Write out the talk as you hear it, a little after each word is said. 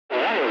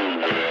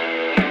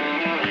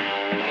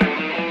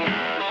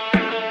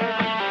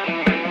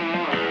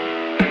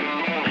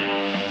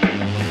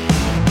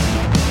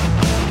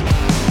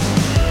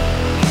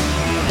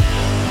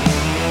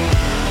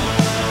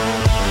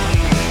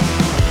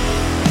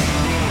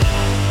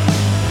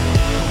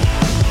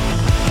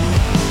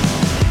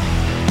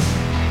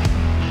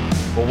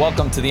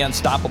Welcome to the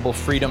Unstoppable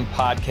Freedom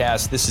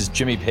Podcast. This is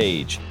Jimmy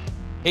Page.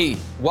 Hey,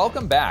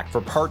 welcome back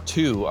for part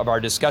 2 of our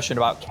discussion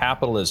about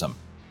capitalism.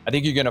 I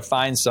think you're going to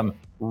find some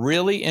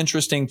really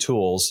interesting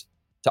tools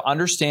to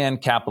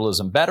understand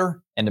capitalism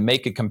better and to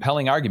make a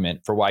compelling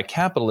argument for why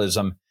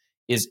capitalism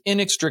is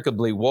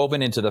inextricably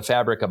woven into the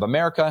fabric of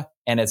America,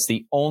 and it's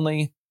the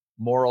only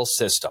moral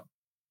system.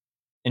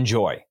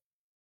 Enjoy.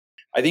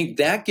 I think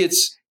that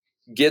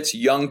gets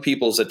young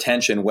people's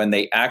attention when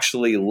they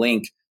actually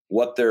link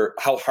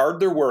how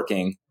hard they're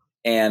working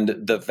and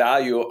the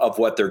value of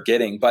what they're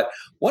getting. But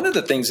one of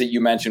the things that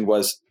you mentioned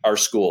was our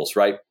schools,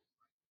 right?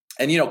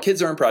 And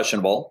kids are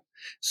impressionable.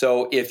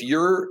 So if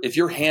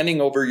you're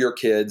handing over your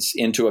kids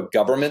into a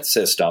government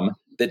system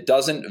that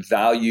doesn't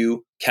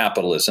value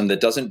capitalism,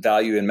 that doesn't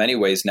value in many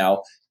ways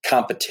now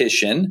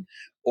competition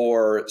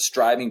or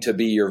striving to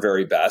be your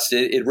very best,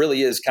 it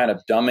really is kind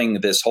of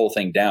dumbing this whole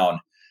thing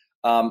down.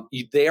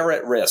 They are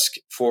at risk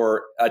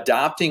for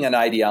adopting an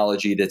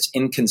ideology that's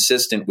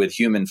inconsistent with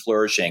human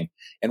flourishing.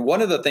 And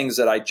one of the things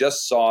that I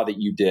just saw that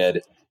you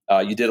did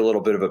a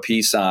little bit of a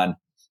piece on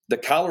the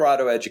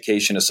Colorado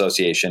Education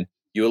Association.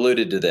 You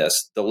alluded to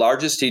this. The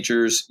largest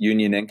teachers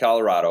union in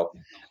Colorado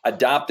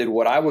adopted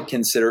what I would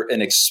consider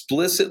an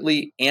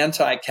explicitly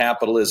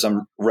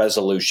anti-capitalism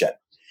resolution.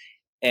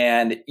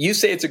 And you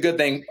say it's a good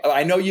thing.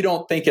 I know you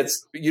don't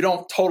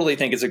totally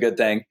think it's a good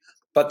thing,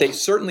 but they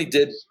certainly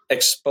did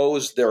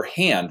expose their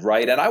hand,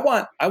 right? And I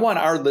want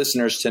our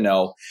listeners to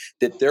know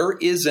that there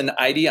is an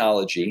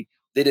ideology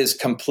that is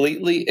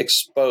completely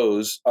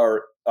exposed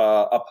or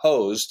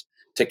opposed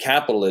to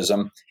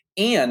capitalism.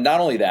 And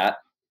not only that,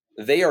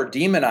 they are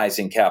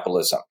demonizing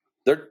capitalism.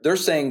 They're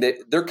saying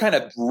that they're kind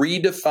of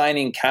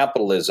redefining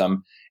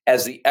capitalism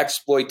as the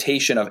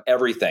exploitation of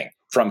everything,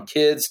 from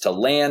kids to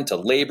land to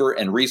labor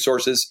and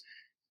resources.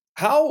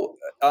 How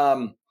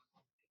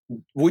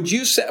would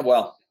you say?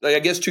 Well, I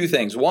guess two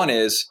things. One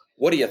is,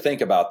 what do you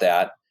think about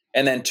that?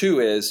 And then two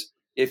is,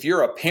 if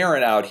you're a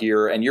parent out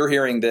here and you're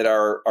hearing that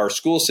our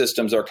school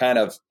systems are kind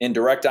of in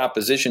direct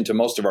opposition to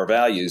most of our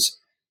values,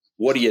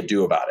 what do you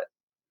do about it?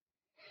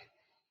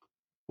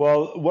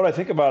 Well, what I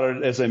think about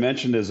it, as I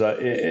mentioned, is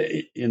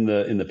in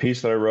the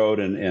piece that I wrote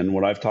and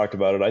when I've talked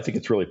about it, I think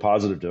it's really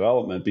positive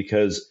development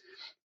because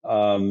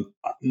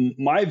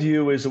my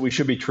view is that we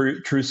should be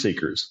truth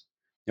seekers.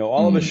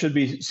 All of us should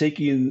be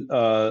seeking,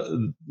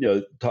 to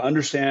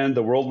understand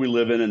the world we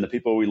live in and the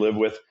people we live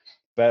with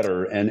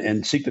better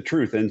and seek the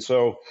truth. And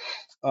so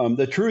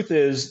the truth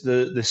is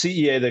the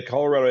CEA, the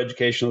Colorado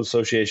Educational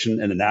Association,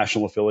 and the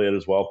national affiliate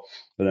as well,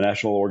 the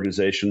national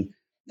organization,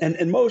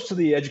 and most of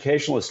the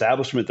educational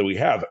establishment that we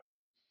have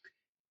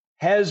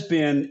has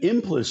been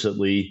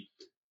implicitly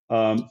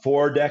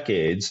for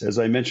decades, as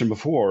I mentioned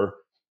before,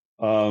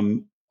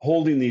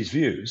 holding these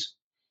views.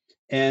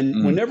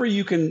 And whenever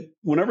you can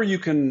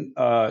kind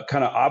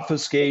of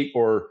obfuscate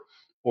or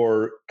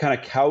kind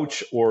of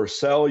couch or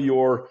sell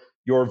your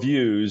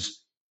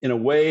views in a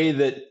way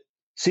that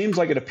seems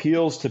like it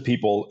appeals to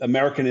people,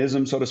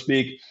 Americanism, so to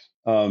speak,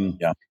 then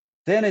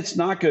it's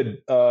not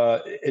good.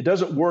 It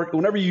doesn't work.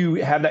 Whenever you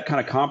have that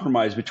kind of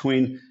compromise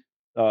between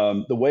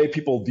the way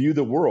people view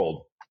the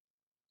world,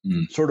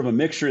 sort of a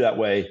mixture that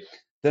way,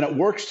 then it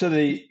works to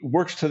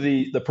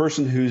the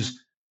person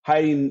who's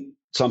hiding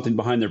something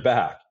behind their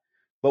back.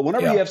 But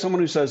whenever you have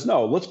someone who says,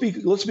 no, let's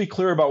be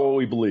clear about what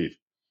we believe,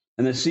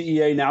 and the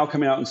CEA now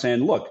coming out and saying,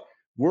 look,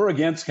 we're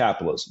against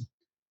capitalism.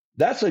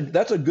 That's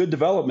a good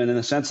development in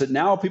the sense that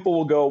now people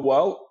will go,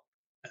 well,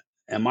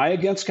 am I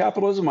against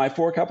capitalism? Am I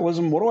for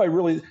capitalism?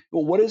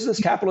 What is this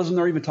capitalism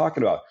they're even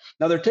talking about?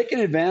 Now they're taking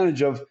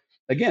advantage of,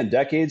 again,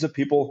 decades of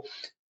people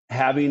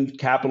having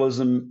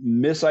capitalism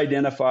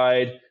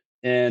misidentified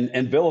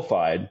and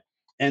vilified.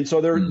 And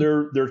so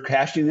they're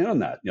cashing in on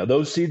that.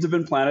 Those seeds have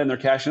been planted and they're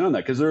cashing in on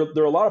that because there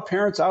are a lot of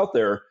parents out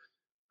there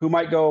who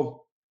might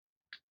go,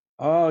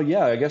 oh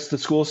yeah, I guess the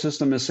school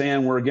system is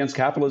saying we're against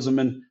capitalism.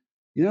 And,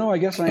 I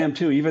guess I am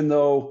too, even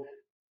though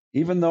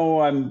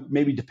I'm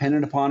maybe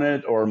dependent upon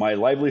it or my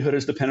livelihood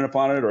is dependent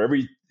upon it or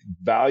every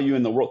value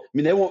in the world. I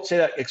mean, they won't say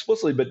that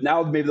explicitly, but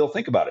now maybe they'll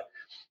think about it.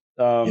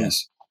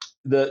 Yes.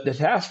 The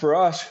task for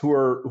us who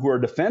are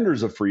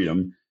defenders of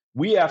freedom,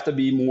 we have to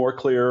be more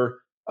clear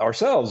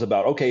ourselves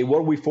about, okay, what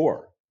are we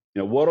for?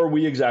 What are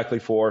we exactly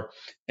for?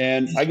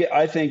 And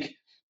I think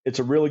it's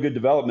a really good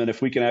development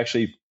if we can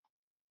actually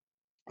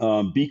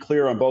be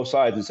clear on both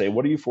sides and say,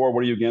 what are you for?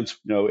 What are you against?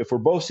 If we're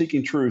both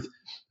seeking truth.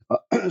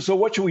 So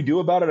what should we do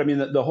about it? I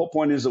mean, the whole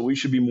point is that we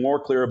should be more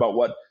clear about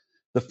what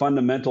the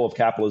fundamental of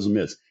capitalism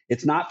is.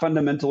 It's not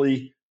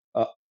fundamentally,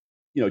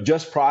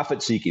 just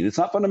profit seeking. It's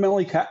not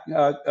fundamentally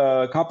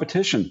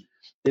competition.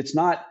 It's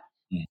not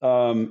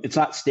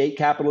state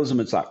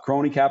capitalism. It's not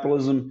crony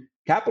capitalism.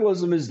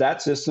 Capitalism is that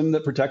system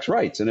that protects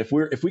rights. And if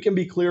we can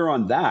be clear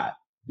on that,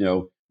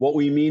 what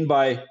we mean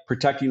by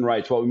protecting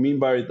rights, what we mean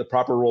by the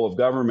proper role of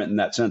government in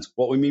that sense,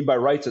 what we mean by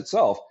rights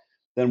itself,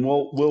 then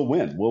we'll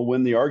win. We'll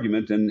win the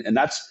argument. And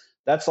that's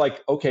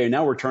like, okay,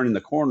 now we're turning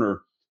the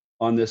corner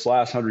on this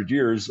last 100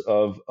 years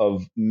of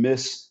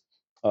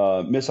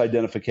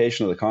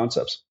misidentification of the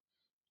concepts.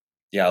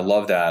 Yeah, I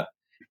love that.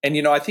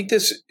 And, I think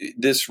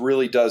this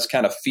really does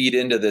kind of feed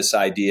into this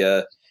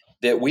idea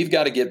that we've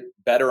got to get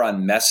better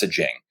on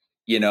messaging.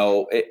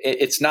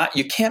 It's not,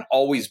 you can't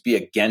always be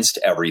against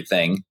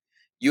everything.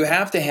 You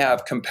have to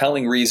have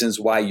compelling reasons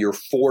why you're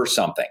for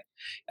something.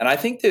 And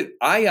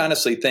I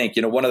honestly think,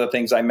 one of the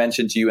things I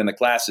mentioned to you in the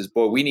class is,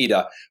 boy, we need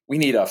a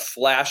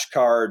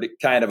flashcard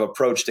kind of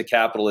approach to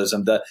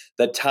capitalism,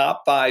 the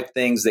top 5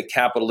 things that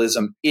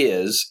capitalism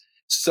is,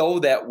 so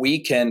that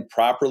we can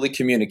properly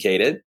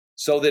communicate it,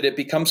 so that it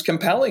becomes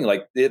compelling.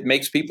 Like, it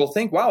makes people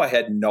think, wow, I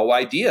had no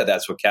idea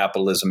that's what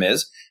capitalism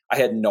is. I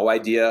had no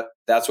idea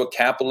that's what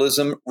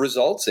capitalism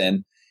results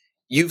in.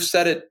 You've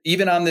said it,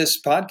 even on this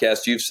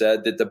podcast, you've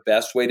said that the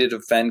best way to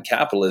defend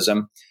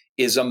capitalism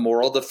is a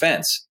moral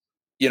defense.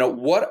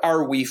 What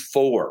are we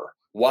for?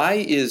 Why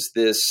is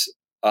this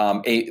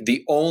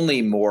the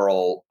only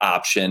moral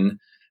option?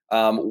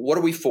 What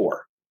are we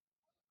for?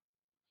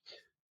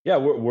 Yeah,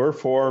 we're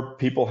for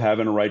people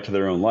having a right to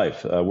their own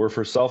life. We're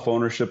for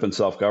self-ownership and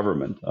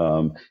self-government.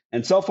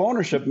 And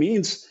self-ownership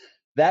means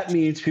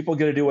people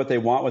get to do what they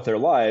want with their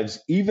lives,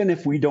 even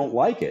if we don't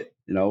like it.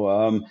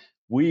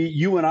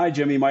 You and I,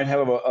 Jimmy, might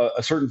have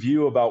a certain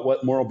view about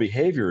what moral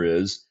behavior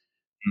is,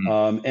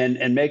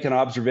 and make an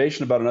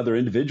observation about another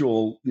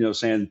individual,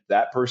 saying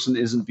that person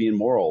isn't being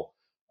moral.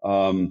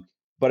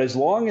 But as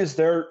long as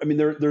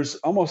there's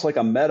almost like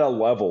a meta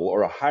level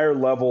or a higher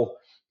level.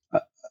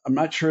 I'm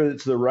not sure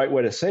it's the right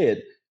way to say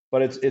it,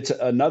 but it's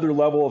another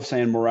level of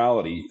saying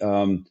morality.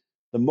 The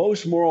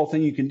most moral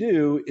thing you can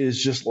do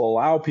is just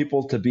allow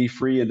people to be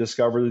free and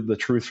discover the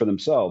truth for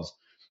themselves.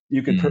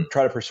 You can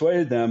try to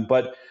persuade them,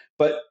 but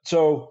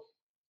so,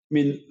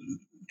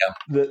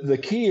 the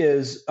key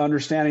is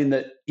understanding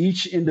that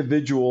each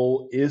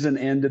individual is an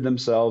end in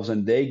themselves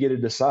and they get to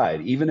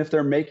decide, even if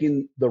they're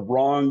making the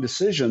wrong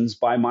decisions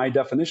by my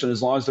definition,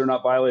 as long as they're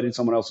not violating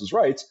someone else's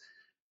rights,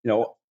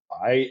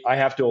 I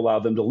have to allow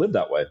them to live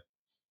that way.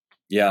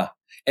 Yeah.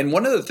 And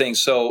one of the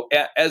things, so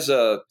as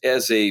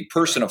a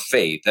person of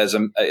faith, as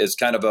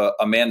kind of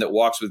a man that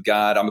walks with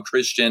God, I'm a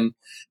Christian.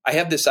 I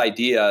have this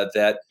idea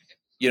that,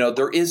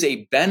 there is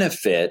a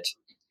benefit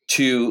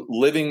to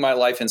living my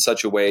life in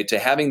such a way, to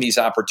having these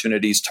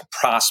opportunities to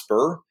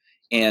prosper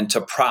and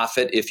to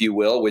profit, if you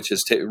will, which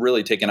is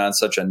really taken on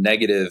such a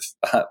negative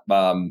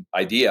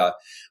idea.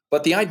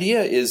 But the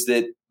idea is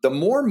that the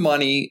more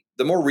money,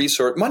 the more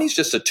resource, money's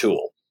just a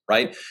tool,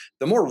 right?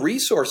 The more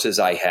resources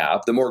I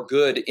have, the more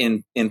good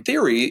in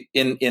theory,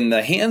 in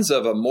the hands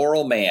of a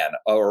moral man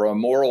or a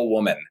moral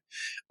woman.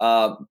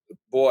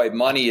 Boy,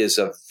 money is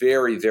a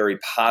very, very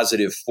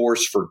positive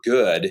force for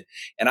good.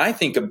 And I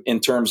think in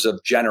terms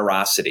of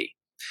generosity.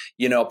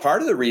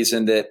 Part of the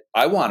reason that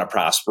I want to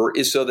prosper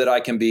is so that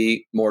I can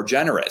be more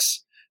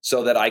generous,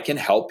 so that I can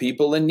help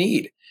people in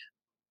need.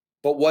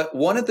 But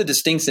one of the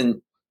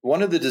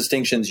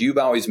distinctions you've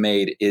always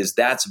made is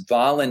that's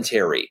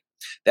voluntary.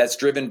 That's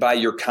driven by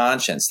your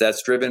conscience.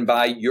 That's driven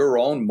by your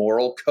own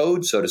moral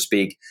code, so to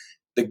speak.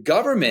 The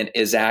government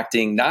is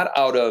acting not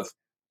out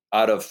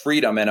of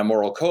freedom and a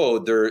moral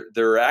code.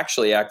 They're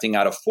actually acting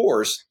out of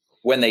force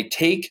when they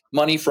take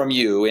money from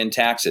you in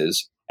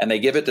taxes and they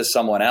give it to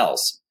someone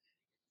else.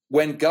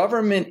 When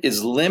government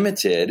is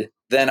limited,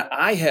 then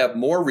I have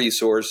more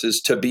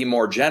resources to be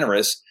more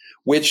generous,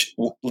 which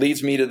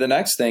leads me to the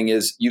next thing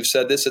is, you've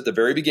said this at the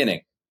very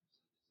beginning.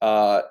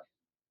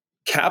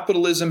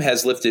 Capitalism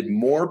has lifted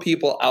more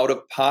people out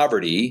of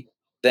poverty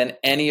than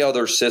any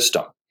other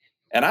system.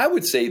 And I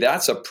would say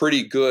that's a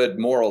pretty good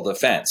moral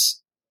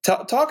defense.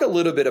 Talk a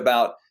little bit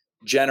about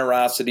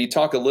generosity.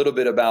 Talk a little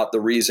bit about the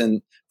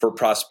reason for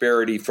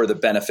prosperity for the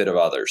benefit of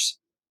others.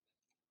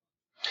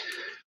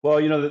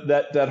 Well,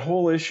 that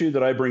whole issue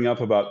that I bring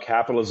up about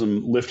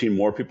capitalism lifting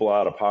more people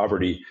out of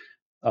poverty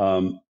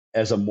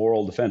as a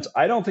moral defense,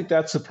 I don't think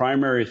that's the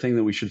primary thing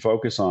that we should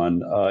focus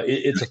on.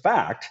 It's a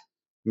fact.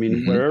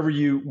 Whenever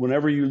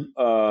you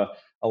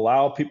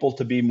allow people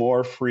to be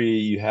more free,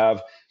 you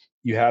have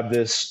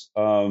this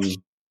a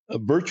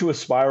virtuous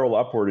spiral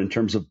upward in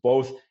terms of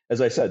both, as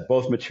I said,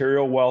 both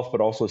material wealth, but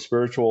also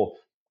spiritual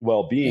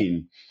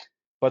well-being.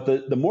 But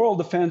the moral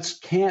defense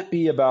can't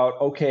be about,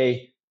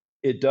 okay,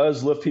 it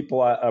does lift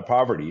people out of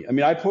poverty.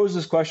 I pose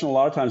this question a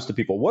lot of times to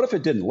people. What if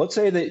it didn't? Let's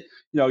say that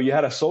you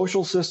had a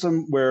social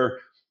system where,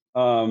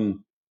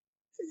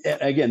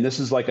 again, this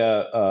is like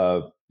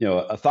a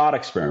thought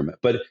experiment,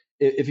 but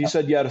if you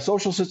said you had a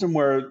social system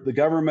where the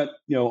government,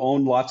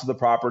 owned lots of the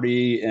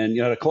property and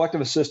you had a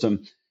collectivist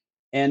system,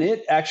 and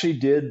it actually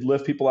did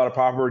lift people out of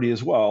poverty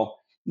as well,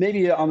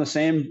 maybe on the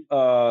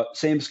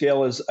same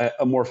scale as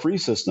a more free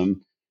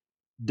system,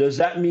 does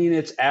that mean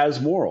it's as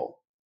moral?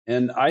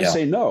 And I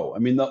say no.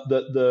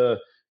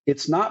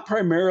 It's not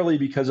primarily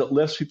because it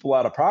lifts people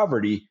out of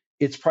poverty.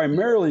 It's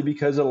primarily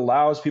because it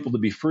allows people to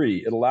be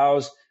free. It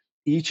allows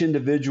each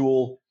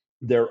individual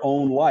their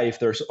own life,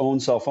 their own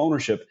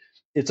self-ownership.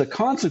 It's a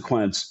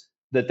consequence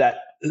that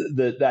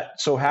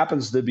so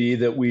happens to be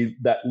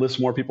that lifts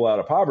more people out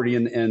of poverty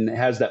and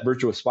has that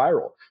virtuous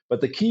spiral. But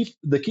the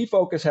key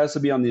focus has to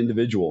be on the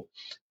individual,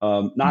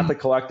 not the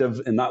collective,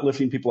 and not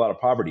lifting people out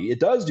of poverty. It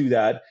does do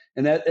that,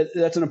 and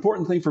that's an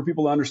important thing for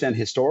people to understand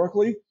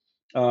historically,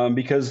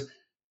 because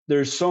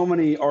there's so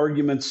many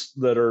arguments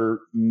that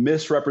are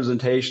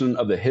misrepresentation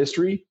of the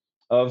history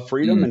of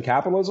freedom and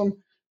capitalism.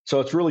 So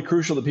it's really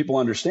crucial that people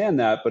understand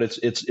that. But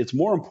it's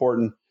more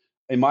important,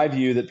 in my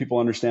view, that people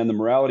understand the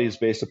morality is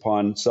based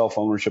upon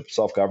self-ownership,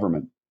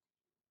 self-government.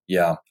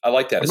 Yeah, I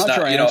like that. I'm not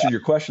sure I answered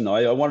your question, though.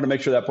 I wanted to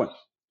make sure that point.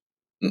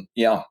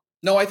 Yeah.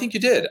 No, I think you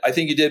did.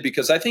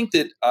 Because I think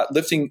that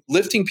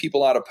lifting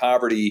people out of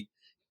poverty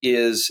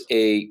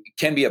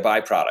can be a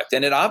byproduct,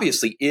 and it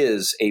obviously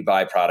is a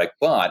byproduct.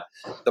 But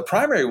the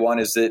primary one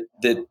is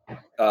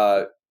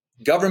that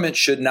government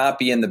should not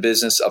be in the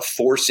business of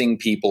forcing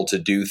people to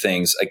do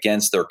things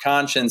against their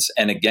conscience,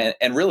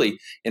 and really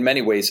in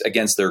many ways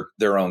against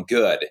their own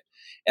good.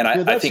 And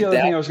that's I think the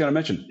other thing I was going to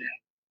mention.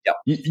 Yeah.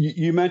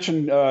 You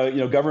mentioned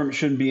government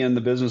shouldn't be in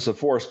the business of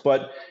force,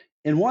 but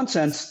in one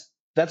sense,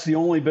 that's the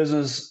only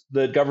business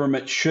that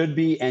government should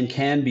be and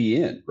can be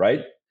in,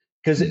 right?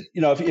 Because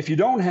if you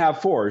don't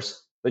have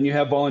force, then you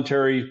have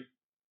voluntary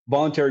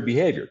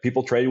behavior.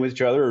 People trading with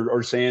each other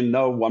or saying,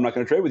 "No, I'm not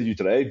going to trade with you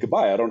today.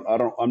 Goodbye.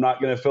 I'm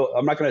not going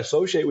to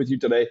associate with you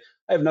today.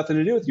 I have nothing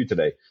to do with you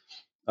today."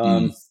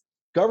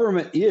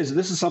 Government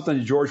this is something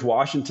that George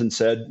Washington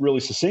said really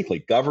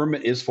succinctly.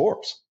 Government is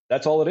force.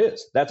 That's all it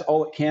is. That's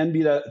all it can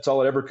be. That's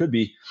all it ever could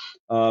be.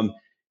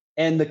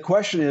 And the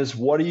question is,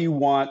 what do you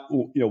want?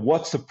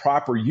 What's the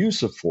proper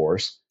use of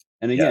force?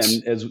 And again,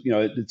 as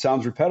it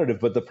sounds repetitive,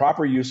 but the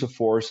proper use of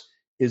force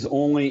is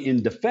only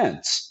in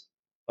defense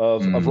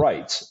of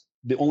rights,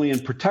 only in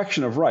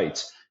protection of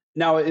rights.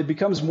 Now, it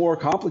becomes more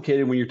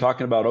complicated when you're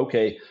talking about,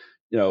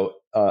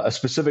 a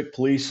specific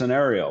police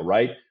scenario,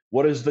 right?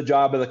 What is the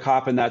job of the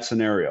cop in that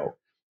scenario?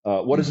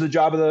 What is the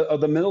job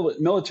of the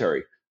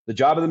military? The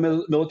job of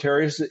the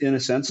military is, in a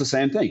sense, the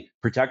same thing.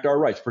 Protect our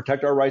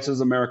rights as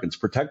Americans,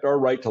 protect our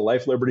right to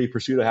life, liberty,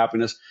 pursuit of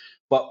happiness.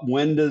 But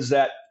when does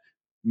that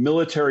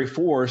military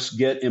force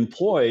get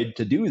employed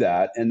to do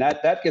that? And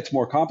that gets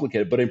more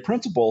complicated. But in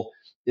principle,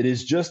 it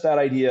is just that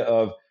idea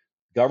of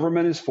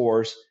government is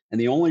force, and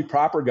the only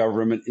proper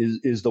government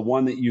is the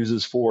one that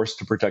uses force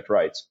to protect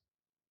rights.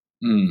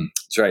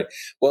 That's right.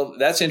 Well,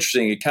 that's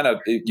interesting.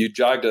 You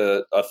jogged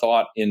a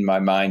thought in my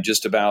mind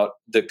just about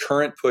the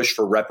current push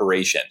for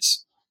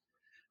reparations.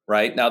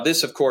 Right now,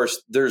 this, of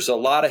course, there's a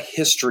lot of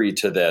history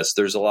to this.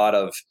 There's a lot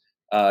of,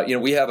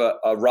 we have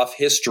a rough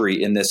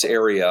history in this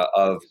area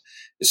of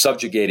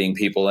subjugating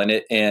people,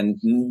 and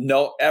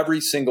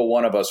every single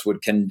one of us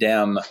would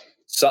condemn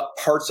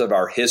parts of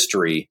our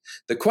history.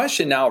 The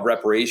question now of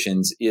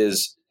reparations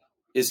is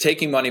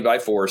taking money by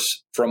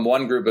force from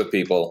one group of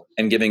people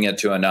and giving it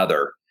to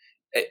another.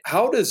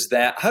 How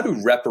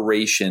do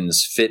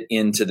reparations fit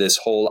into this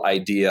whole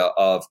idea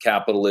of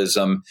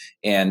capitalism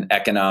and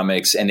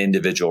economics and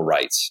individual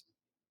rights?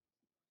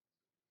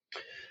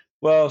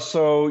 Well,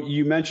 so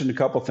you mentioned a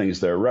couple things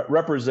there.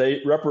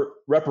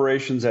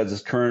 Reparations, as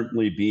it's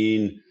currently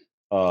being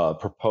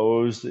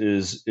proposed,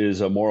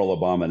 is a moral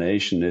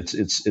abomination.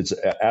 It's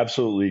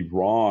absolutely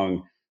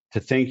wrong to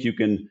think you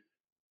can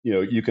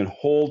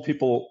hold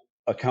people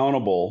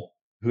accountable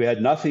who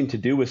had nothing to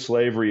do with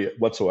slavery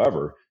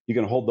whatsoever. You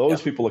can hold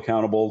those people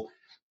accountable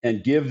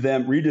and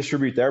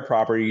redistribute their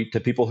property to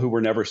people who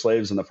were never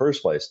slaves in the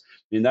first place.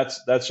 I mean,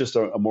 that's just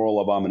a moral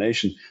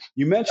abomination.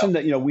 You mentioned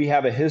that we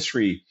have a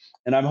history,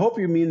 and I hope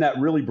you mean that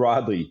really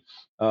broadly.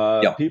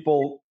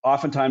 People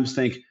oftentimes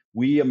think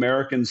we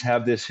Americans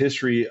have this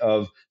history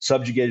of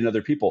subjugating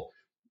other people,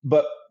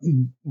 but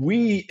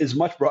we is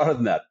much broader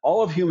than that.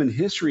 All of human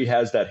history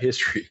has that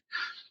history.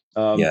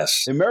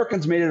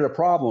 Americans made it a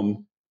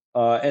problem.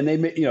 And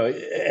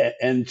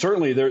and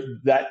certainly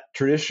that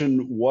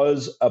tradition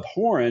was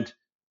abhorrent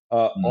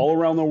all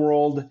around the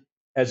world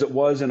as it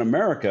was in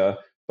America.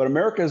 But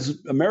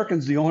America's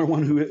the only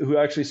one who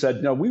actually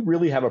said, no, we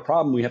really have a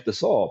problem we have to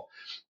solve.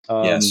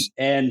 And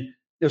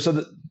so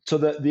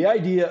the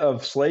idea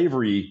of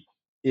slavery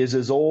is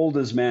as old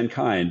as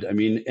mankind. I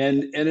mean,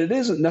 and it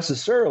isn't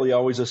necessarily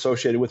always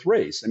associated with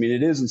race. I mean,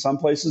 it is in some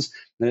places,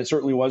 and it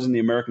certainly was in the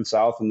American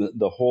South, and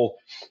the whole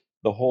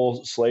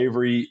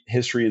slavery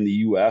history in the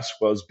U.S.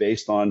 was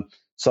based on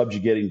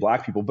subjugating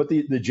Black people. But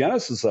the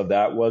genesis of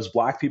that was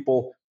Black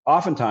people,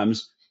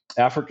 oftentimes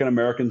African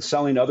Americans,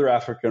 selling other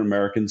African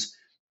Americans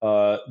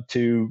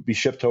to be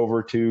shipped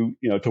over to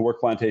work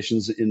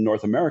plantations in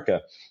North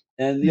America.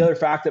 And the other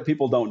fact that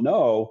people don't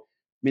know,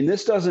 I mean,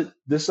 this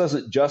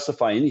doesn't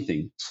justify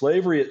anything.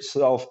 Slavery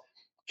itself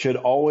should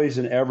always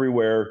and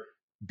everywhere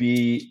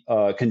be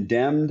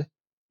condemned,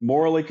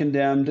 morally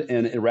condemned,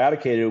 and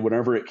eradicated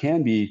whenever it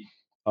can be.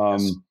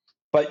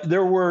 But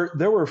there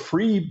were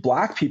free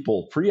Black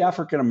people, free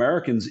African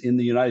Americans in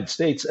the United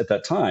States at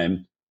that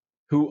time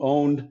who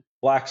owned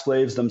Black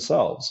slaves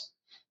themselves.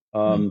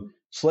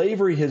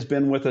 Slavery has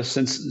been with us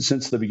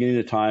since the beginning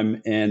of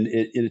time, and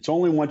it's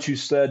only once you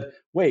said,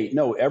 wait,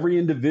 no, every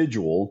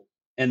individual,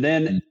 and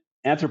then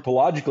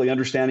anthropologically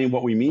understanding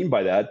what we mean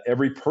by that,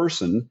 every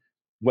person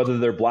whether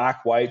they're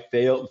black, white,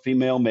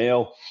 female,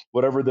 male,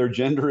 whatever their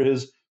gender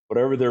is,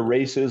 whatever their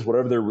race is,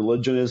 whatever their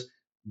religion is.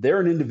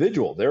 They're an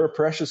individual. They're a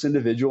precious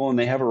individual, and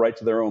they have a right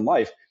to their own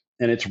life.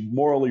 And it's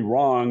morally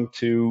wrong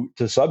to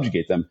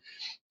subjugate them.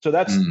 So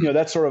that's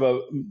sort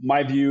of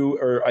my view,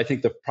 or I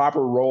think the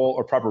proper role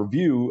or proper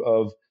view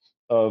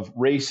of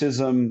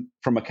racism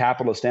from a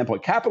capitalist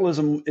standpoint.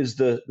 Capitalism is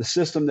the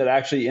system that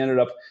actually ended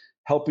up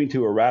helping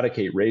to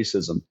eradicate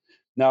racism.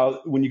 Now,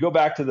 when you go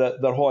back to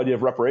the whole idea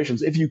of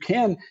reparations,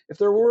 if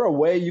there were a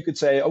way you could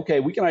say, okay,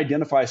 we can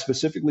identify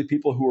specifically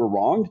people who were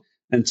wronged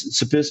and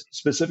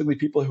specifically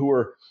people who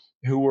were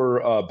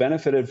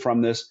benefited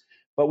from this,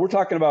 but we're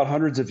talking about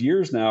hundreds of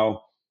years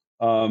now.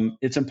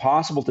 It's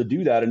impossible to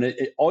do that, and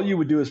all you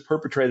would do is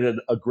perpetrate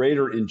a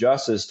greater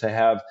injustice to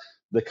have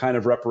the kind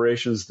of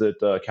reparations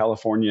that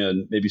California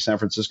and maybe San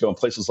Francisco and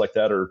places like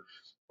that are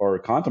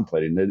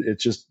contemplating.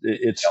 It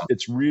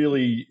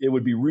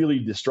would be really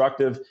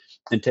destructive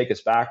and take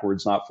us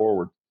backwards, not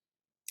forward.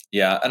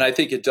 Yeah, and I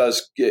think it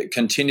does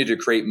continue to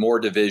create more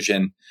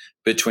division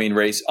between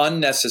race,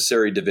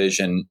 unnecessary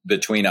division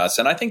between us,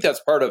 and I think that's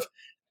part of.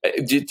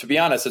 To be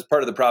honest, it's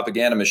part of the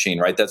propaganda machine,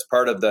 right? That's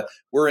part of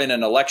we're in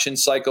an election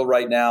cycle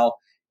right now,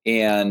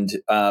 and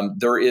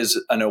there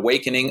is an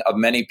awakening of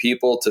many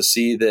people to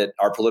see that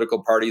our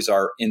political parties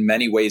are in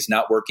many ways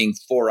not working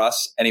for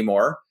us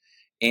anymore.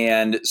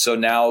 And so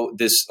now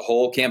this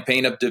whole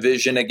campaign of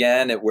division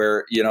again,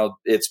 where,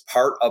 it's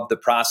part of the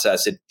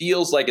process. It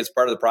feels like it's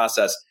part of the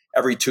process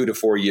every 2 to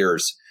 4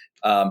 years.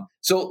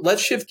 So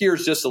let's shift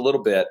gears just a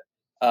little bit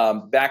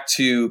back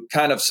to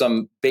kind of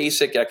some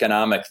basic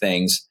economic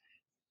things.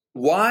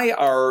 Why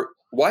are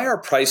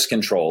price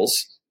controls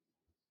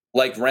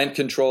like rent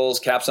controls,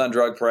 caps on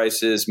drug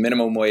prices,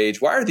 minimum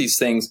wage, why are these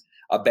things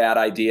a bad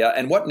idea?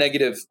 And what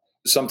negative,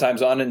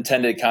 sometimes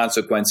unintended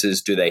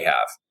consequences do they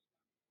have?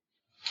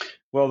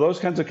 Well, those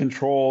kinds of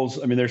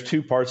controls, I mean, there's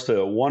two parts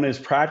to it. One is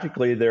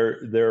practically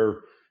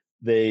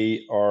they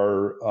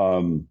are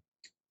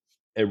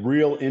a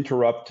real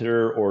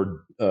interrupter,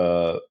 or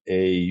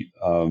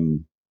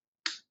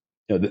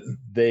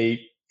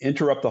they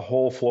interrupt the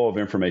whole flow of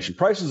information.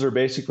 Prices are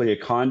basically a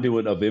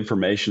conduit of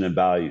information and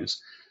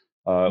values.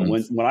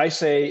 When I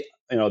say,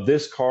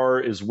 this car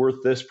is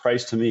worth this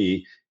price to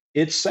me,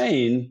 it's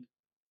saying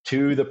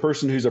to the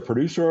person who's a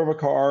producer of a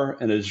car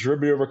and a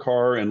distributor of a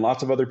car and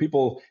lots of other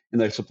people in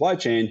the supply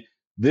chain,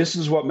 this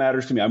is what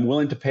matters to me. I'm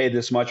willing to pay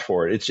this much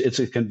for it. It's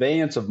a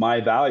conveyance of my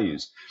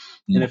values.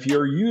 And if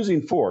you're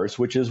using force,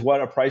 which is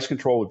what a price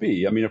control would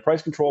be, I mean, a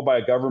price control by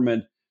a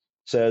government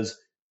says,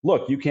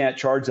 look, you can't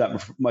charge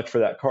that much for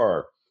that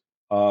car.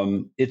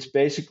 It's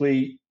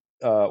basically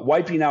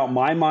wiping out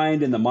my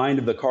mind and the mind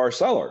of the car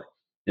seller.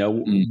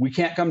 We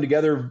can't come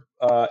together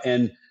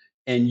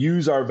and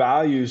use our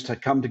values to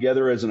come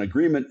together as an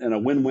agreement in a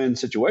win-win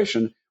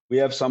situation. We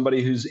have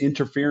somebody who's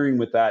interfering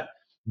with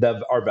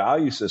our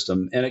value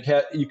system, and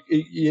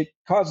it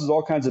causes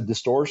all kinds of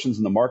distortions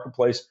in the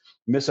marketplace,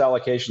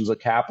 misallocations of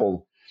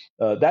capital.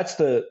 That's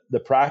the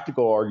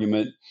practical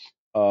argument.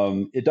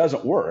 It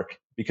doesn't work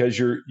because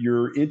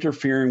you're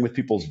interfering with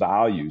people's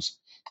values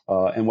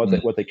and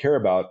what they care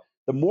about.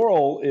 The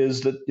moral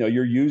is that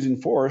you're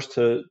using force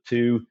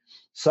to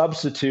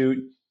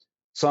substitute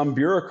some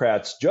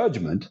bureaucrat's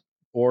judgment,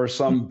 or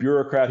some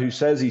bureaucrat who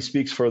says he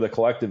speaks for the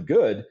collective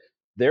good,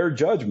 their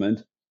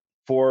judgment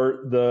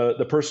for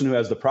the person who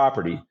has the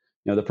property,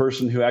 the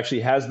person who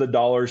actually has the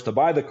dollars to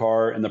buy the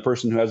car, and the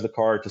person who has the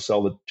car to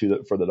sell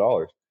for the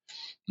dollars.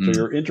 So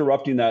you're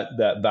interrupting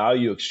that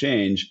value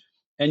exchange,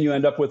 and you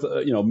end up with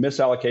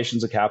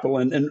misallocations of capital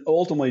and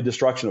ultimately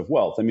destruction of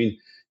wealth. I mean,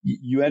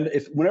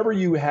 whenever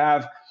you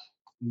have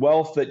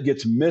wealth that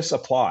gets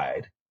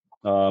misapplied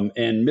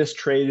and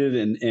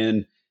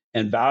mistraded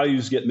and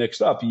values get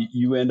mixed up,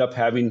 you end up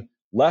having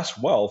less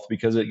wealth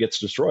because it gets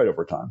destroyed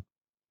over time.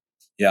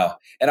 Yeah.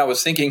 And I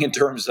was thinking in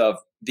terms of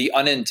the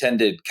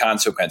unintended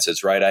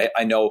consequences, right?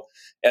 I know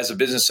as a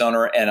business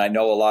owner, and I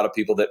know a lot of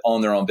people that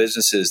own their own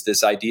businesses,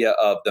 this idea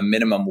of the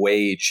minimum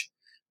wage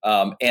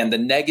and the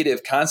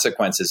negative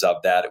consequences of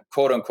that,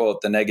 quote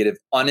unquote, the negative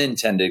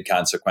unintended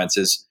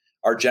consequences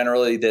are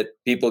generally that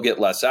people get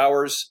less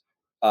hours.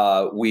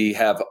 We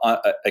have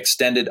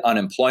extended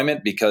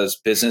unemployment because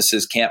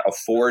businesses can't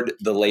afford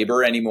the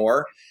labor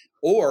anymore,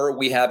 or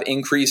we have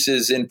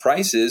increases in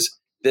prices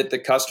that the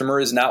customer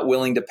is not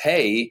willing to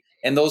pay.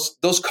 And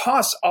those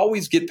costs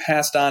always get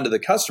passed on to the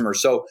customer.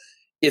 So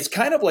it's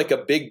kind of like a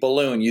big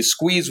balloon. You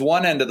squeeze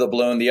one end of the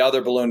balloon, the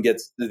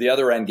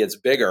other end gets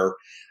bigger.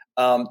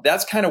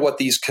 That's kind of what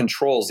these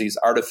controls, these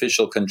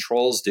artificial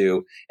controls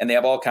do. And they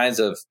have all kinds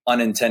of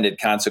unintended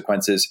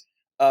consequences.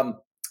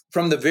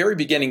 From the very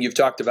beginning, you've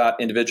talked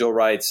about individual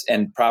rights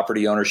and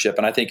property ownership.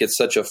 And I think it's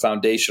such a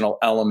foundational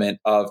element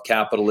of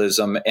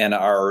capitalism and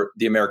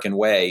the American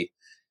way.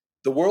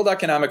 The World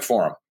Economic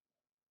Forum,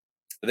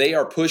 they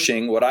are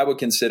pushing what I would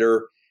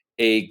consider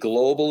a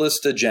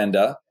globalist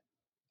agenda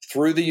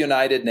through the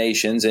United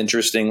Nations.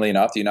 Interestingly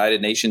enough, the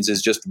United Nations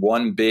is just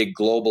one big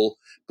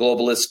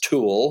globalist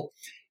tool.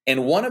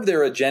 And one of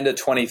their Agenda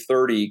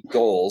 2030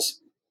 goals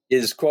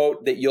is,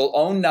 quote, that you'll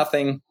own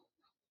nothing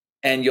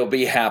and you'll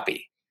be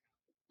happy.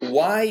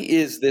 Why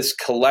is this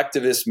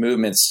collectivist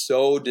movement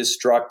so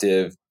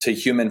destructive to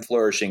human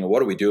flourishing, and what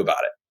do we do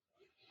about it?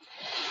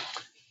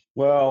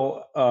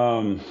 Well,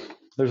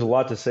 there's a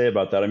lot to say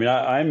about that. I mean,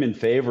 I'm in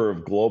favor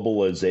of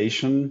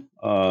globalization.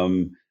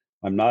 I'm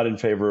not in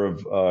favor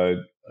of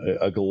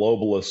a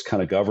globalist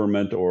kind of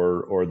government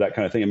or that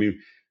kind of thing. I mean,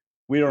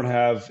 we don't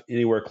have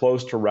anywhere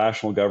close to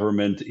rational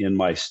government in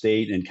my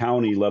state and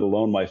county, let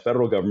alone my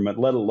federal government,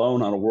 let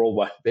alone on a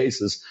worldwide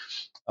basis.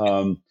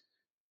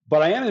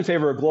 But I am in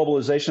favor of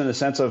globalization in the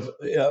sense of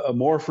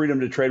more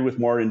freedom to trade with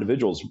more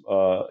individuals.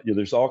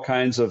 There's all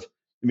kinds of,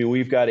 I mean,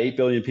 we've got 8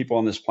 billion people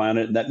on this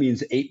planet, and that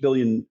means 8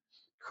 billion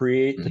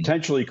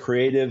potentially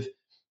creative,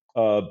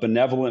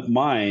 benevolent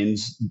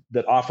minds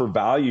that offer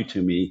value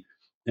to me.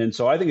 And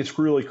so I think it's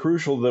really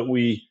crucial that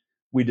we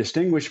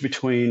distinguish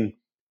between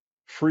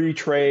free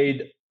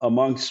trade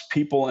amongst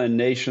people and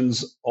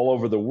nations all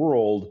over the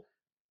world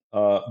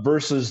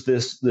versus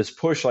this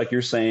push, like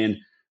you're saying,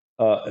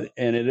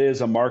 and it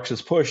is a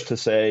Marxist push to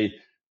say,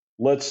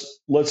 let's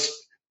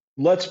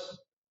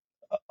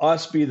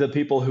us be the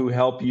people who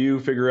help you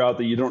figure out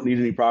that you don't need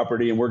any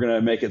property, and we're going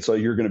to make it so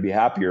you're going to be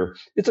happier.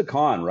 It's a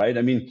con, right?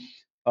 I mean,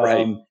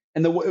 right.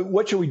 And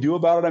what should we do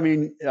about it? I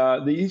mean,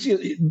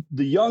 the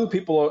young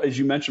people, as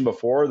you mentioned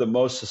before, are the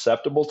most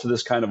susceptible to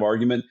this kind of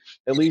argument,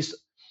 at least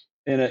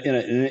in an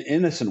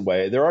innocent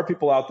way. There are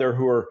people out there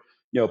who are,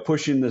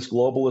 pushing this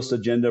globalist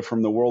agenda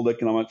from the World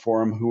Economic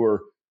Forum who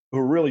are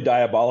really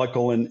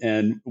diabolical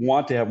and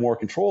want to have more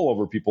control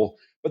over people.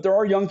 But there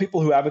are young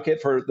people who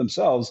advocate for it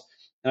themselves,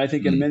 and I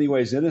think in many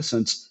ways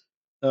innocence.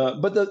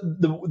 But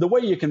the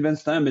way you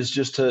convince them is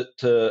just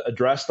to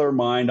address their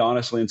mind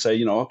honestly and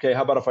say, okay,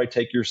 how about if I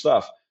take your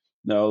stuff?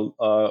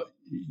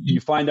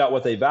 You find out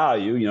what they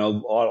value. A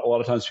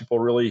lot of times people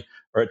really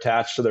are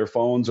attached to their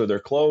phones or their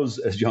clothes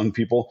as young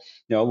people.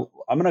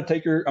 I'm going to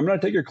take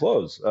your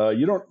clothes.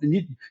 You don't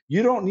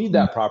need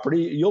that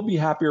property. You'll be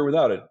happier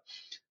without it.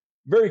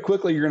 Very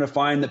quickly, you're going to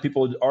find that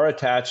people are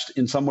attached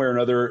in some way or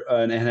another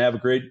and have a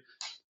great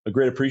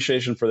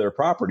appreciation for their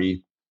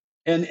property.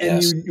 And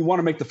Yes. you want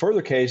to make the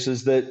further case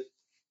is that,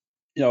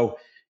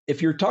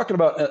 if you're talking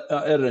about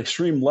at an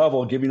extreme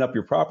level, giving up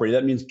your property,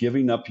 that means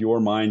giving up your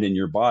mind and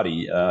your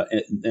body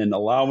and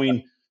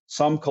allowing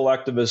some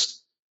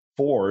collectivist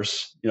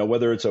force,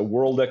 whether it's a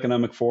World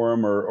Economic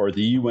Forum or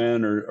the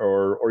UN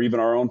or even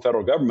our own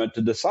federal government,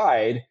 to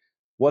decide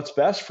what's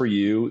best for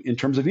you in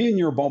terms of even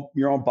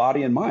your own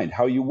body and mind,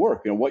 how you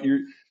work,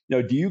 do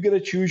you get to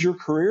choose your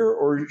career,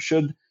 or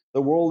should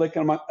the World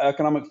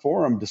Economic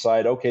Forum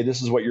decide, okay,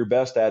 this is what you're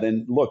best at,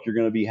 and look, you're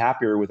going to be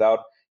happier without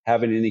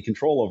having any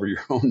control over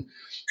your own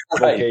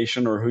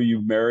vocation or who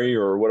you marry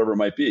or whatever it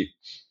might be.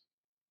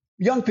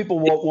 Young people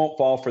won't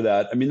fall for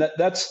that. I mean,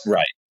 that's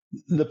right.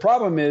 The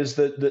problem is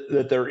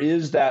that there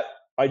is that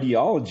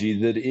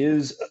ideology that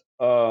is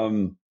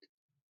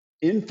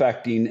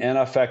infecting and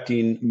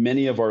affecting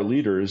many of our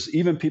leaders,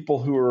 even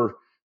people who are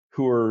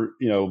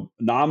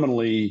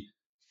nominally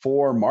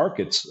for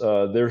markets.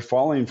 They're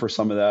falling for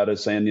some of that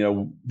as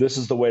saying, this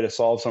is the way to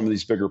solve some of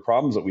these bigger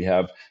problems that we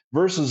have,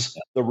 versus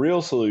the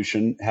real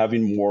solution,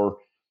 having more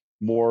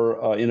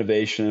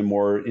innovation and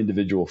more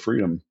individual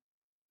freedom.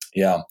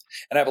 Yeah.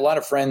 And I have a lot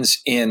of friends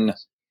in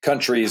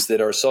countries that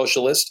are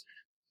socialist,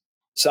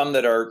 some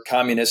that are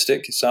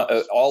communistic,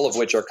 all of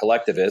which are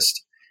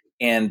collectivist.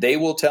 And they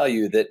will tell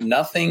you that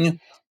nothing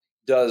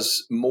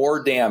does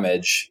more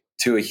damage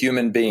to a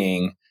human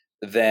being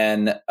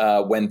than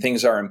when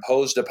things are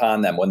imposed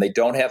upon them, when they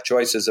don't have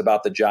choices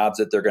about the jobs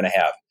that they're going to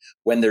have,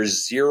 when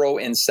there's zero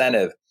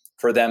incentive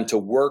for them to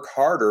work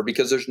harder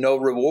because there's no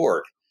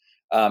reward.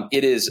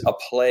 It is a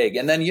plague.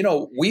 And then,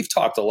 we've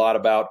talked a lot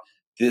about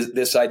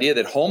this idea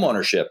that home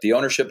ownership, the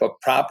ownership of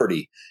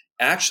property,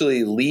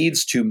 actually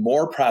leads to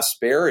more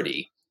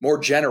prosperity, more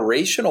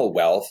generational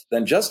wealth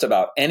than just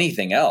about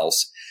anything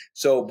else.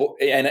 So,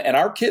 and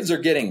our kids are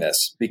getting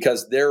this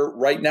because they're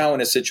right now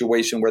in a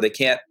situation where they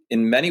can't,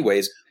 in many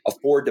ways,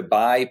 afford to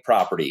buy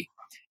property.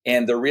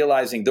 And they're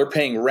realizing they're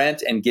paying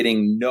rent and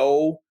getting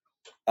no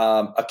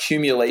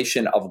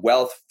accumulation of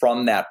wealth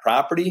from that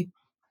property.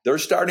 They're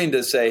starting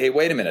to say, hey,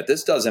 wait a minute,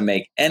 this doesn't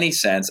make any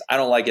sense. I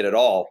don't like it at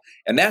all.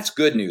 And that's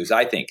good news,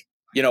 I think.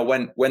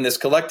 When this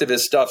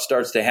collectivist stuff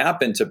starts to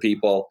happen to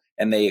people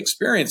and they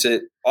experience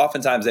it,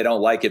 oftentimes they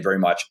don't like it very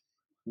much.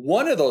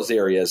 One of those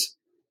areas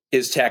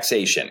is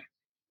taxation.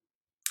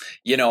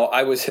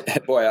 I've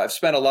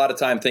spent a lot of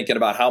time thinking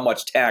about how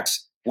much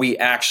tax we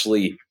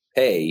actually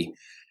pay.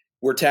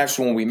 We're taxed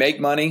when we make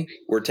money.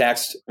 We're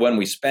taxed when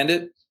we spend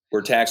it.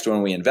 We're taxed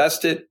when we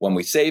invest it, when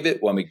we save it,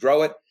 when we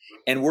grow it.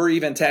 And we're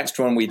even taxed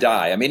when we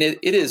die. I mean, it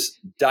is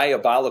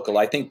diabolical.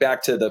 I think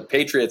back to the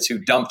patriots who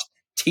dumped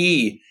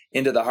tea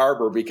into the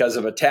harbor because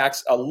of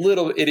a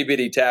little itty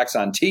bitty tax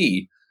on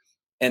tea.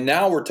 And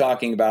now we're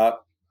talking about,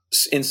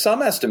 in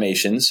some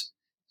estimations,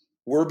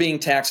 we're being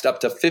taxed up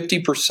to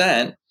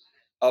 50%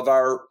 of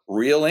our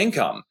real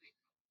income.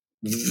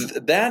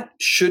 That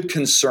should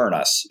concern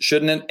us,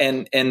 shouldn't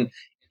it? And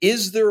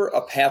is there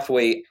a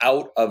pathway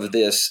out of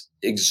this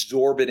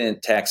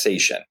exorbitant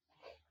taxation?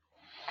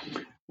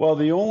 Well,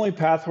 the only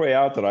pathway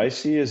out that I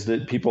see is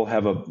that people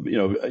have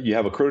you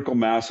have a critical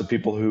mass of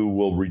people who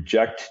will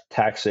reject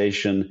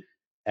taxation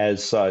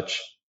as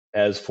such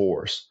as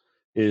force.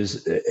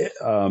 Is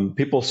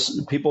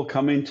people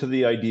coming to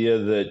the idea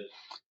that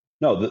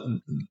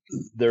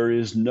there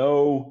is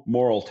no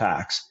moral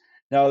tax.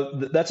 Now,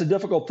 that's a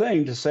difficult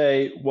thing to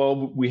say.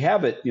 Well, we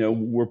have it.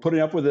 We're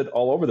putting up with it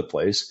all over the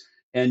place.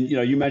 And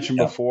you mentioned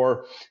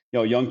before,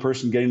 a young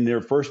person getting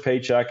their first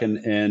paycheck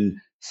and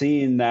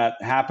seeing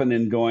that happen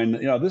and going,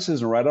 this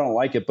isn't right. I don't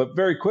like it. But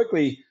very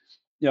quickly,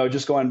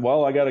 just going,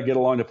 well, I got to get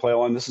along to play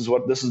along. This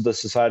is the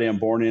society I'm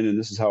born in, and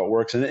this is how it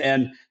works.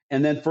 And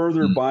then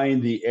further buying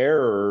the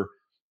error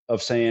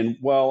of saying,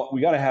 well,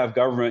 we got to have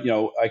government.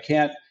 I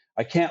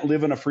can't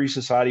live in a free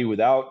society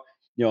without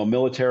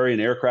military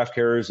and aircraft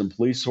carriers and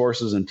police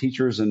forces and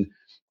teachers and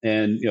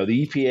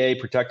the EPA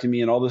protecting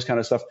me and all this kind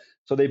of stuff.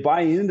 So they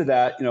buy into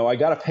that. I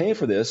got to pay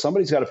for this.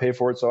 Somebody's got to pay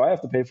for it, so I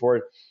have to pay for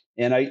it.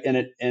 And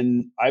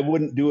I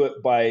wouldn't do it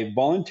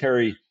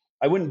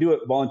I wouldn't do it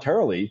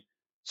voluntarily.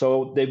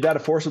 So they've got to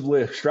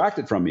forcibly extract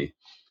it from me.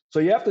 So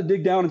you have to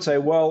dig down and say,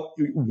 well,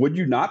 would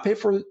you not pay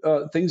for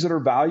things that are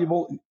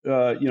valuable?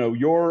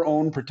 Your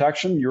own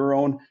protection, your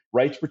own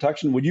rights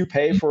protection. Would you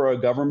pay for a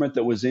government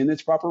that was in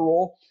its proper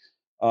role?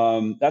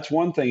 That's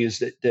one thing, is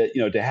that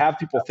to have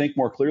people think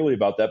more clearly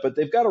about that. But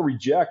they've got to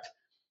reject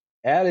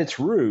at its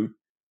root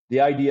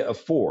the idea of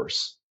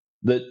force.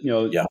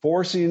 That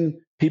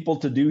forcing people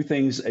to do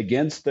things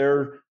against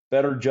their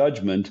better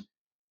judgment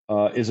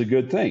is a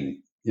good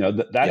thing.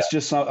 That's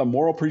just a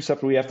moral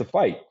precept we have to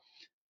fight.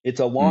 It's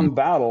a long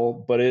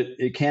battle, but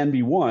it can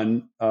be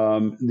won.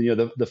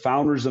 The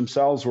founders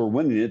themselves were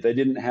winning it. They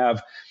didn't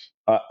have,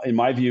 in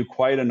my view,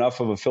 quite enough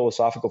of a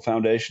philosophical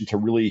foundation to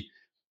really,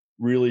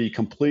 really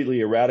completely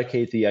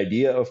eradicate the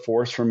idea of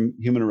force from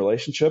human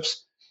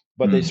relationships.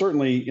 But they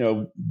certainly,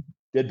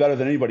 did better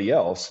than anybody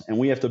else, and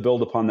we have to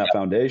build upon that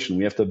foundation.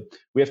 We have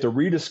to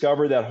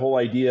rediscover that whole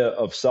idea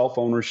of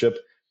self-ownership,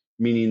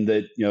 meaning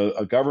that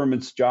a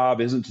government's job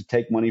isn't to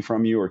take money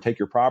from you or take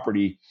your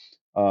property.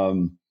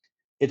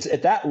 It's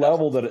at that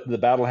level that the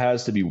battle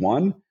has to be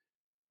won.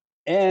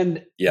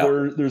 And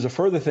there's a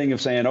further thing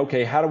of saying,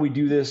 okay, how do we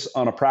do this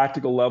on a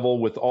practical level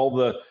with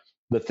all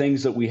the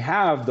things that we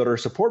have that are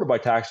supported by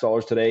tax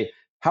dollars today?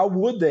 How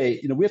would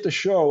they, we have to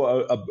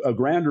show a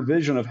grander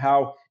vision of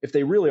how, if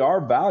they really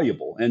are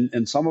valuable,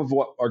 and some of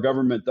what our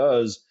government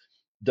does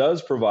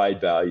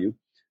provide value,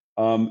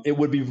 it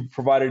would be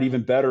provided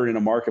even better in a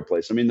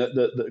marketplace. I mean,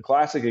 the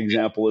classic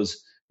example is,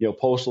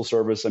 postal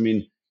service. I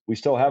mean, we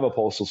still have a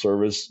postal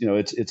service.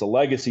 It's a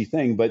legacy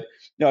thing. But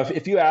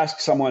if you ask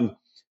someone,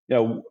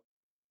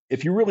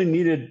 if you really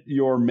needed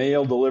your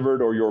mail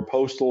delivered or your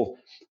postal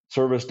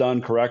service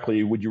done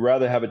correctly, would you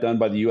rather have it done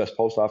by the U.S.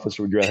 Post Office,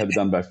 or would you rather have it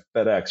done by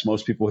FedEx?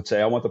 Most people would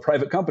say, I want the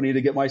private company to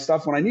get my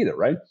stuff when I need it,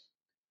 right?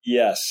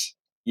 Yes.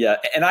 Yeah.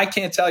 And I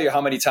can't tell you how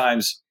many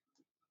times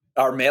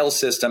our mail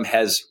system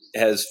has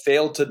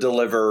failed to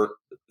deliver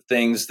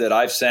things that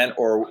I've sent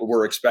or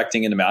were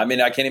expecting in the mail. I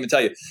mean, I can't even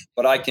tell you,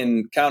 but I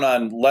can count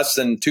on less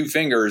than two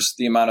fingers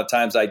the amount of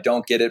times I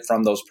don't get it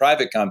from those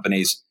private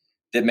companies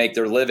that make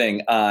their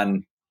living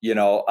on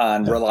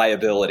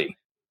reliability.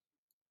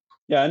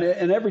 Yeah,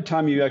 and every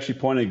time you actually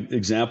point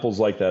examples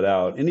like that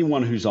out,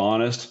 anyone who's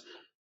honest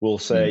will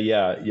say,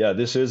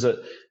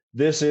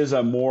 this is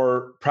a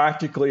more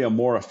practically a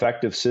more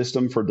effective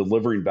system for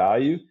delivering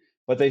value.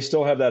 But they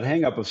still have that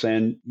hang up of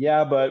saying,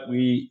 but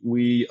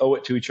we owe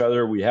it to each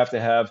other. We have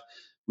to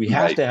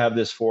have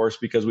this force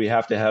because we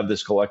have to have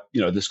this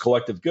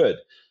collective good.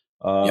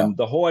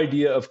 The whole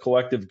idea of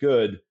collective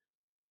good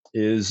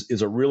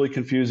is a really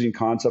confusing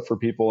concept for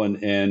people, and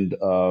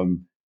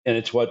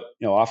it's what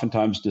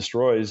oftentimes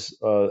destroys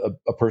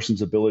a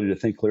person's ability to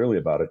think clearly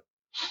about it.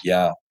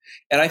 Yeah.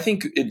 And I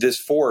think this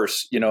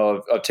force,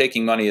 of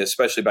taking money,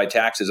 especially by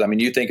taxes. I mean,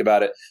 you think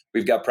about it,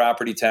 we've got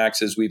property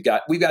taxes, we've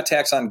got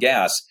tax on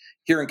gas.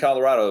 Here in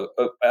Colorado,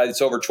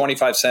 it's over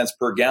 25 cents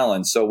per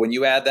gallon. So when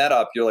you add that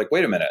up, you're like,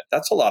 wait a minute,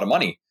 that's a lot of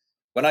money.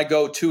 When I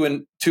go to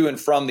and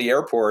from the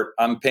airport,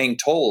 I'm paying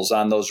tolls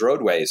on those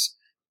roadways.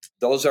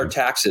 Those are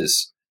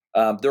taxes.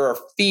 There are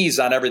fees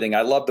on everything.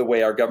 I love the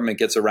way our government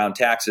gets around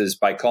taxes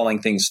by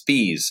calling things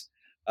fees.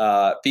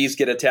 Fees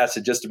get attached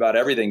to just about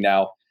everything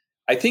now.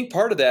 I think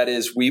part of that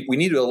is we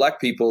need to elect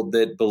people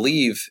that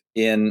believe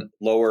in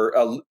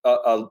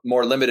a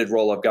more limited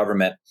role of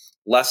government,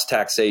 less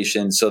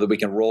taxation, so that we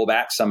can roll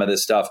back some of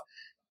this stuff.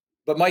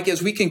 But Mike,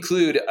 as we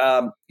conclude,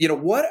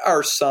 what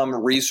are some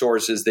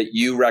resources that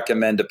you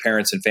recommend to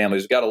parents and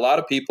families? We've got a lot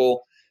of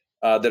people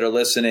that are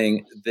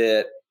listening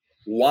that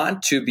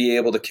want to be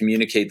able to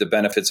communicate the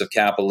benefits of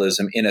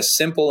capitalism in a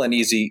simple and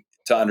easy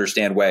to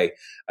understand way.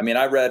 I mean,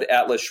 I read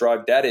Atlas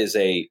Shrugged.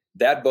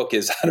 That book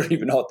is, I don't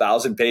even know,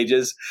 1,000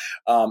 pages.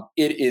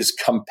 It is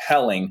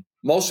compelling.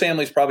 Most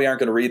families probably aren't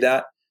going to read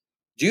that.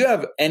 Do you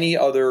have any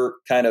other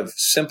kind of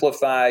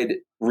simplified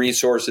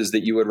resources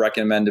that you would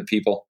recommend to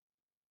people?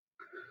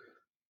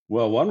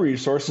 Well, one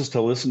resource is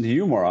to listen to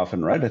you more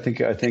often, right? I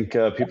think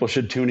people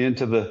should tune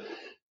into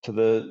to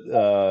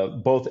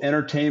the both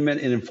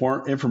entertainment and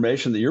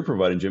information that you're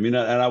providing, Jimmy. And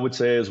I would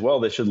say as well,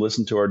 they should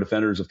listen to our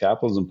Defenders of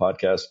Capitalism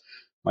podcast,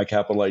 My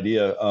Capital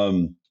Idea.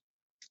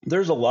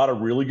 There's a lot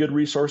of really good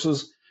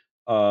resources.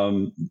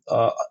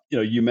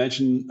 You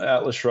mentioned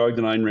Atlas Shrugged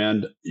and Ayn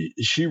Rand.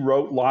 She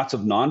wrote lots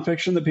of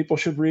nonfiction that people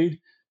should read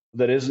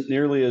that isn't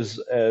nearly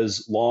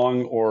as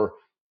long or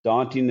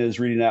daunting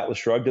as reading Atlas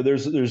Shrugged.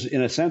 There's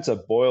in a sense a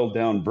boiled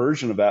down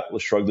version of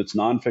Atlas Shrugged that's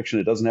nonfiction.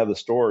 It doesn't have the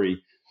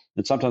story.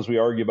 And sometimes we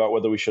argue about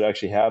whether we should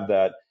actually have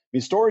that. I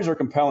mean, stories are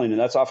compelling, and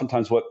that's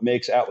oftentimes what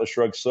makes Atlas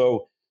Shrugged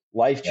so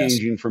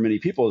life-changing for many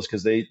people, is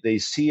because they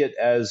see it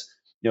as,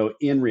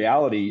 in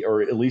reality,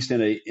 or at least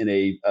in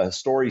a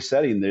story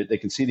setting, they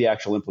can see the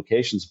actual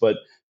implications. But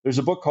there's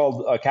a book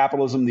called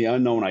Capitalism, the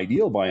Unknown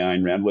Ideal by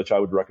Ayn Rand, which I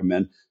would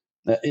recommend.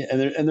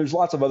 And there's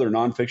lots of other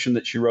nonfiction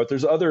that she wrote.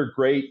 There's other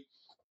great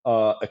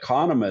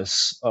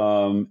economists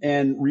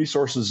and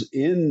resources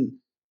in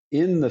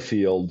the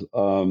field.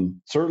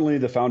 Certainly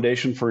the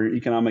Foundation for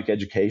Economic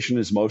Education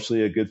is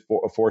mostly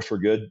a force for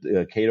good.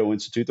 Cato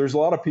Institute. There's a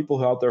lot of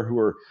people out there who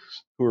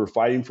are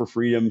fighting for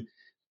freedom,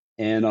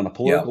 and on a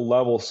political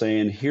level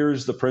saying,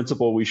 here's the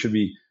principle we should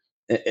be,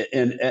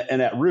 and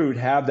at root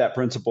have that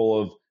principle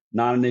of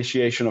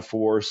non-initiation of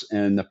force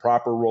and the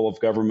proper role of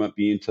government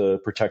being to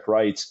protect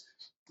rights.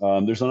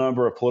 There's a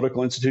number of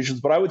political institutions,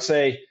 but I would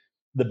say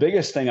the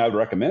biggest thing I would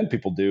recommend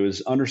people do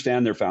is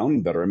understand their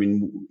founding better. I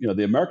mean,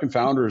 the American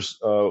founders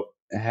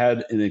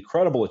had an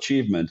incredible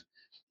achievement,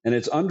 and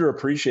it's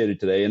underappreciated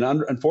today. And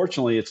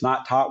unfortunately, it's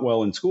not taught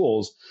well in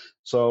schools.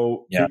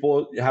 So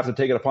people have to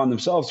take it upon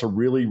themselves to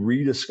really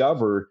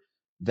rediscover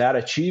that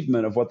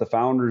achievement of what the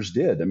founders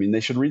did. I mean,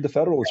 they should read the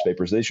Federalist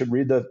Papers. They should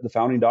read the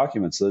founding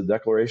documents, the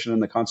Declaration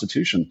and the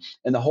Constitution,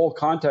 and the whole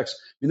context.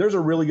 I mean, there's a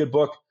really good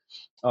book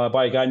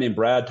by a guy named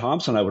Brad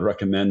Thompson I would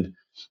recommend,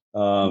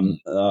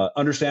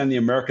 Understand the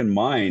American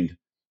Mind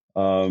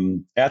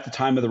at the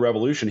time of the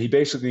Revolution. He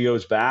basically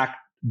goes back,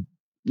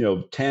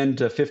 10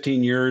 to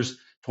 15 years,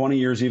 20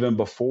 years even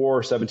before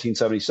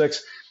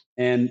 1776,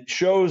 and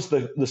shows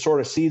the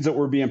sort of seeds that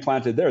were being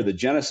planted there, the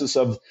genesis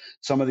of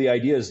some of the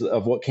ideas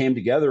of what came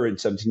together in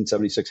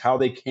 1776, how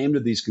they came to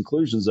these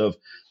conclusions of,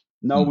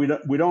 no, we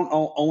don't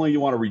only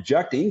want to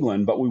reject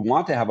England, but we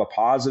want to have a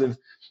positive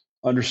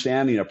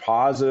understanding, a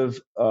positive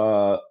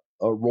a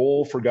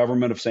role for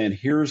government of saying,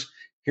 here's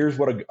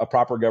what a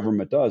proper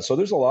government does. So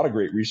there's a lot of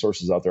great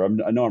resources out there.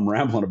 I know I'm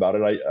rambling about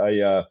it.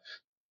 I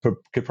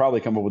could probably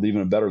come up with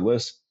even a better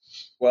list.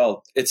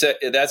 Well,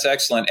 that's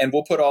excellent. And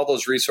we'll put all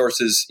those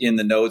resources in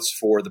the notes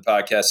for the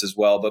podcast as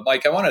well. But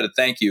Mike, I wanted to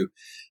thank you.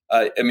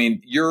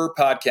 Your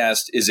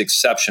podcast is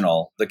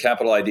exceptional. The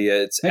Capital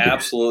Idea, it's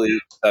absolutely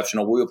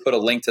exceptional. We'll put a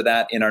link to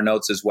that in our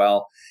notes as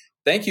well.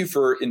 Thank you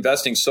for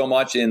investing so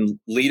much in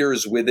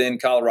leaders within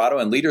Colorado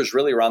and leaders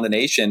really around the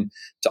nation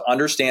to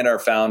understand our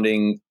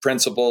founding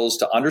principles,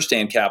 to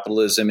understand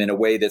capitalism in a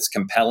way that's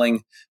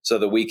compelling so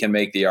that we can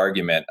make the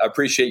argument. I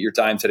appreciate your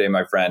time today,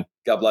 my friend.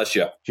 God bless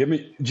you.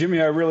 Jimmy,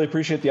 I really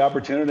appreciate the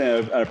opportunity.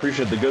 I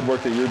appreciate the good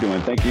work that you're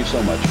doing. Thank you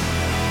so much.